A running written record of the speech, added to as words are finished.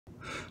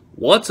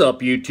What's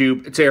up,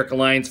 YouTube? It's Eric, a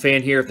Lions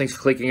fan here. Thanks for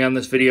clicking on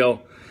this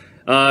video.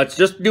 It's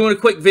just doing a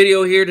quick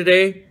video here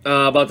today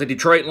about the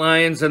Detroit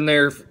Lions and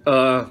their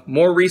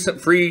more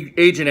recent free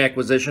agent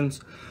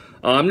acquisitions.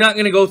 I'm not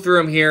going to go through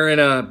them here in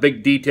a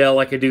big detail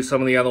like I do some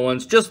of the other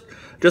ones. Just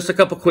a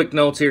couple quick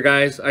notes here,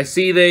 guys. I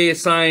see they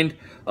signed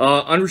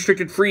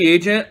unrestricted free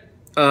agent.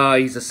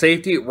 He's a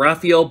safety,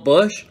 Rafel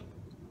Bush.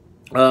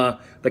 I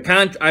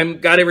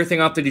got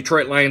everything off the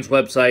Detroit Lions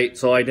website,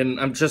 so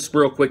I'm just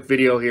real quick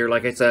video here,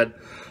 like I said.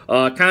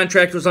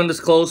 Contract was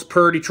undisclosed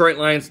per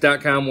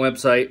DetroitLions.com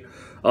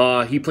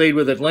website. He played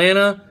with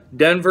Atlanta,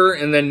 Denver,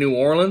 and then New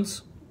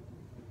Orleans.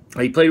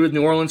 He played with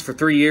New Orleans for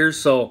 3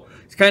 years, so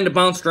he's kind of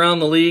bounced around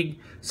the league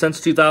since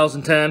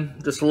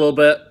 2010, just a little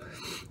bit.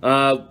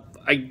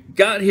 I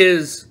got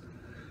his,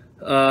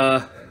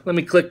 let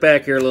me click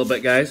back here a little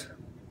bit, guys.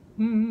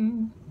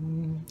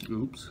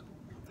 Oops.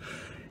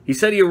 He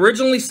said he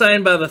originally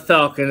signed by the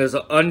Falcons as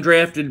an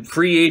undrafted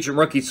free agent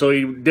rookie, so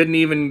he didn't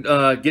even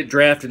get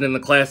drafted in the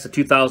class of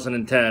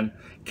 2010.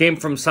 Came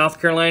from South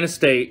Carolina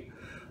State.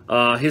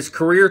 His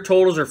career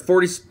totals are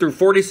through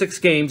 46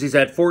 games. He's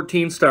had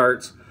 14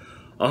 starts,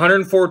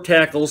 104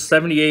 tackles,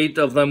 78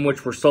 of them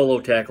which were solo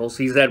tackles.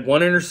 He's had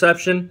 1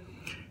 interception,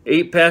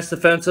 8 pass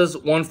defenses,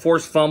 1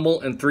 forced fumble,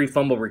 and 3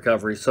 fumble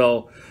recoveries.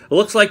 So it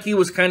looks like he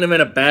was kind of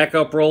in a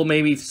backup role,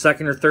 maybe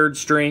second or third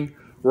string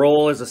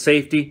role as a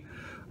safety.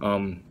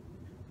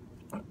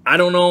 I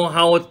don't know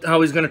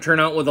how he's going to turn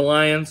out with the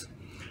Lions.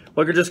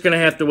 But we're just going to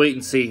have to wait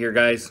and see here,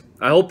 guys.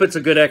 I hope it's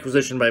a good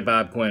acquisition by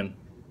Bob Quinn.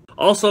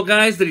 Also,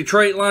 guys, the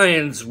Detroit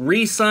Lions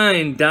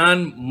re-signed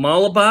Don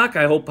Muhlbach.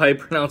 I hope I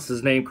pronounced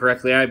his name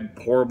correctly. I'm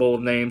horrible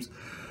with names.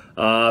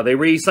 They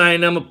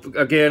re-signed him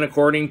again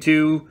according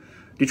to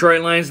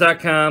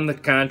DetroitLions.com. The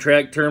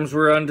contract terms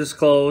were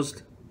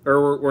undisclosed,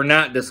 or were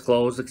not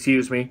disclosed,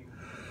 excuse me.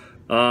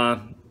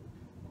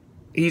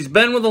 He's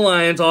been with the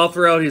Lions all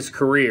throughout his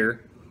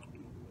career.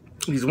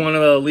 He's one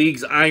of the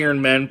league's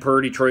Iron Men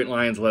per Detroit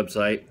Lions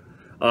website.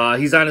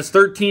 He's on his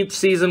 13th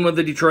season with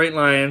the Detroit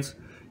Lions.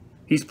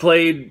 He's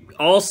played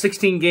all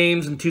 16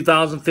 games in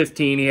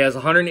 2015. He has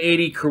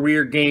 180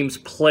 career games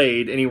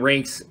played, and he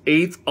ranks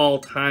 8th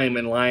all-time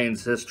in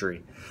Lions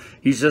history.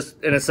 He's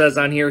just, and it says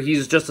on here,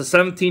 he's just the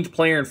 17th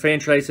player in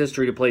franchise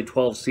history to play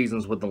 12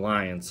 seasons with the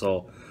Lions.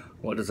 So,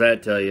 what does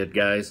that tell you,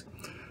 guys?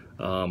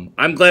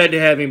 I'm glad to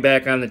have him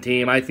back on the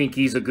team. I think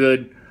he's a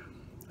good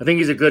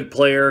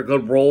player, a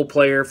good role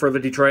player for the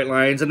Detroit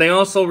Lions. And they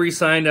also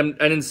re-signed him.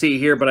 I didn't see it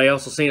here, but I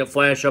also seen it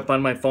flash up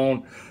on my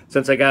phone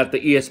since I got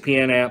the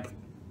ESPN app.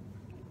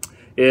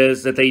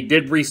 Is that they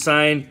did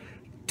re-sign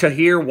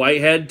Tahir,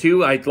 Whitehead,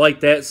 too. I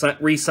like that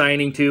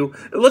re-signing, too.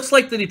 It looks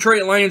like the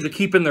Detroit Lions are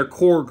keeping their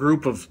core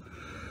group of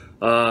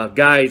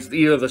guys,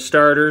 either the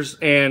starters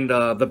and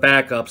the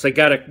backups. They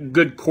got a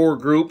good core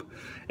group,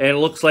 and it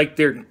looks like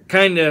they're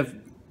kind of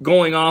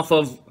going off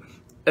of,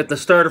 at the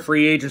start of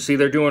free agency,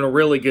 they're doing a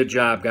really good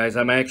job, guys.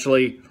 I'll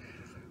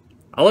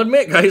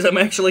admit, guys, I'm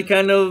actually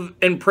kind of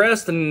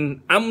impressed,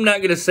 and I'm not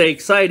going to say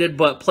excited,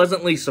 but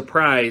pleasantly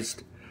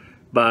surprised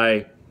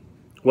by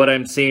what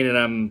I'm seeing,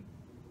 and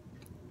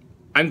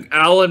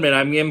I'll admit,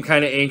 I am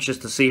kind of anxious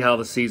to see how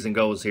the season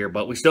goes here,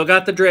 but we still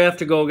got the draft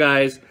to go,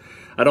 guys.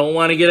 I don't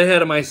want to get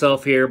ahead of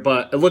myself here,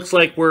 but it looks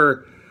like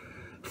we're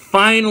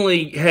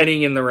finally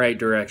heading in the right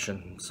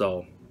direction.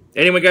 So,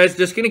 anyway, guys,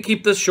 just going to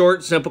keep this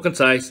short, simple,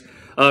 concise.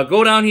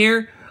 Go down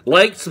here,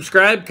 like,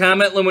 subscribe,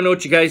 comment, let me know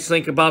what you guys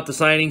think about the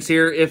signings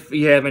here, if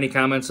you have any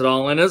comments at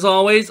all. And as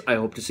always, I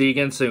hope to see you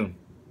again soon.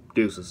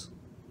 Deuces.